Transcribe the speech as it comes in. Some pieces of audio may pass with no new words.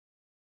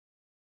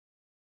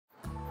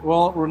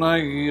Well,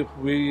 Renee,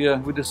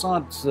 we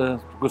decided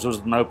because it was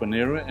an open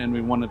area and we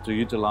wanted to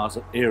utilize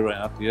the area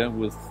out here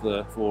with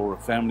for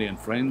family and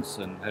friends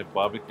and have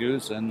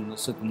barbecues and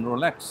sit and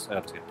relax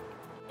out here.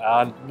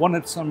 I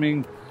wanted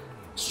something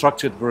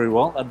structured very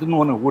well. I didn't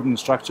want a wooden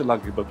structure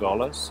like the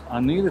Bagalas.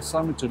 I needed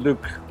something to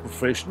look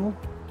professional.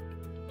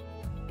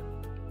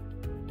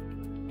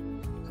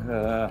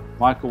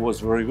 Michael was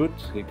very good.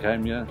 He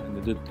came here and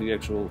he did the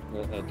actual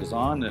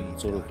design and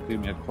sort of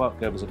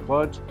gave us a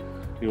quote.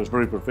 He was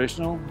very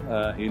professional.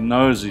 He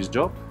knows his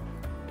job.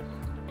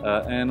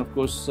 And of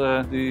course,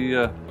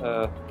 the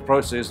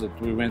process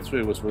that we went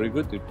through was very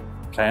good. The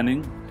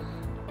planning,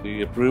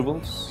 the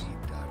approvals.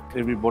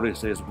 Everybody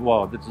says,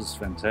 wow, this is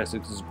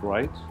fantastic, this is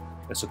great.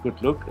 It's a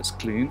good look, it's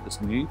clean, it's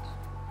neat.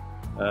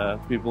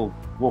 People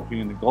walking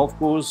in the golf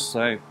course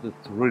say that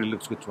really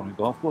looks good on the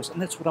golf course,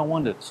 and that's what I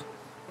wanted.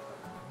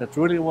 That's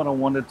really what I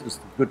wanted, is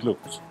the good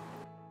looks.